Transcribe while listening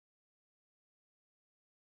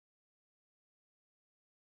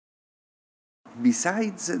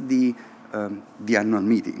besides the annual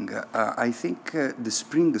meeting, I think the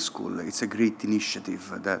Spring School, it's a great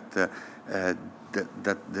initiative that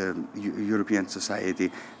the European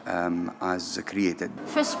Society has created.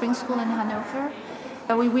 First Spring School in Hanover,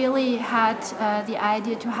 we really had the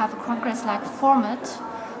idea to have a congress-like format,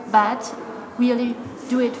 but really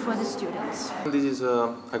do it for the students. This is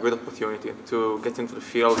a great opportunity to get into the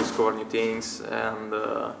field, discover new things, and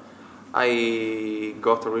I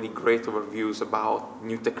got a really great overviews about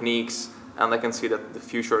new techniques, and I can see that the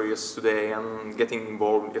future is today, and getting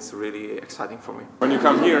involved is really exciting for me. When you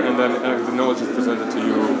come here and then the knowledge is presented to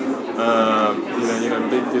you in a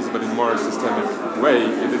big, but in more systemic way,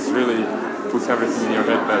 it is really puts everything in your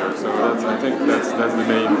head better. So I think that's the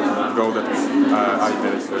main goal that I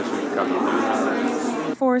did, especially coming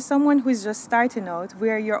here. For someone who's just starting out,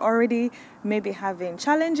 where you're already maybe having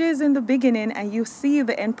challenges in the beginning and you see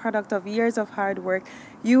the end product of years of hard work,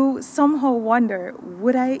 you somehow wonder,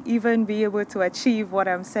 would I even be able to achieve what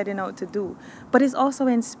I'm setting out to do? But it's also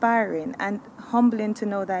inspiring and humbling to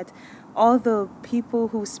know that all the people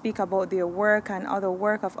who speak about their work and other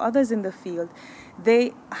work of others in the field,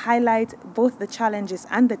 they highlight both the challenges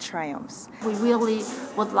and the triumphs. We really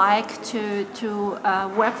would like to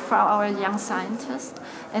work for our young scientists,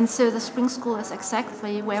 and so the Spring School is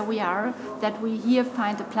exactly where we are, that we here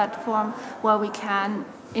find a platform where we can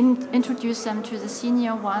introduce them to the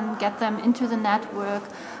senior one, get them into the network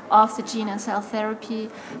of the gene and cell therapy,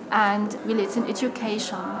 and really it's an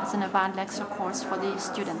education, it's an advanced lecture course for the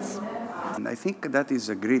students. And I think that is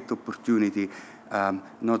a great opportunity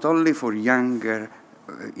not only for younger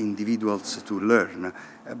individuals to learn,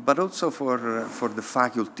 but also for the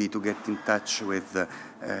faculty to get in touch with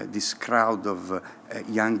this crowd of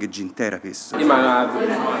young gene therapists. In my lab,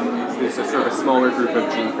 there's a sort of a smaller group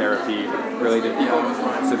of gene therapy related people,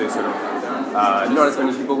 so there's sort of not as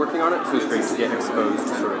many people working on it, so it's great to get exposed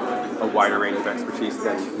to sort of a wider range of expertise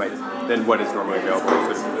than what is normally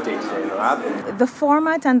available sort of day-to-day in the lab. The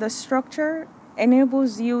format and the structure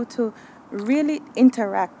enables you to really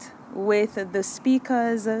interact with the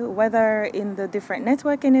speakers, whether in the different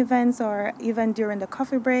networking events or even during the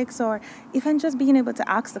coffee breaks, or even just being able to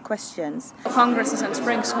ask the questions. Congresses and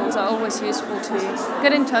spring schools are always useful to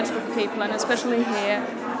get in touch with people, and especially here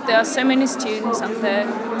there are so many students and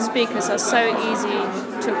the speakers are so easy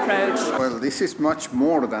to approach. Well, this is much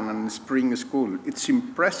more than a spring school. It's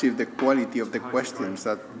impressive, the quality of the questions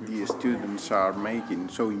that the students are making,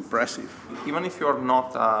 so impressive. Even if you're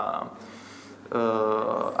not a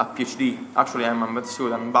PhD, actually I'm a med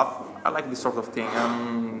student, but I like this sort of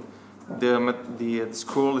thing. The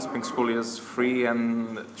school, the Spring School, is free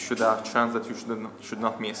and should have a chance that you should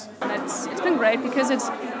not miss. And it's been great because it's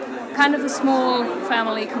kind of a small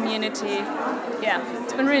family community. Yeah,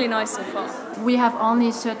 it's been really nice so far. We have only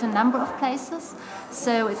a certain number of places,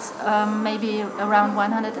 so it's maybe around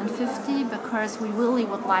 150, because we really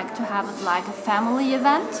would like to have it like a family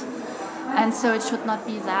event, and so it should not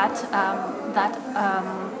be that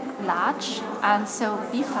large. And so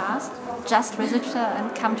be fast, just register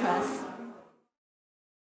and come to us.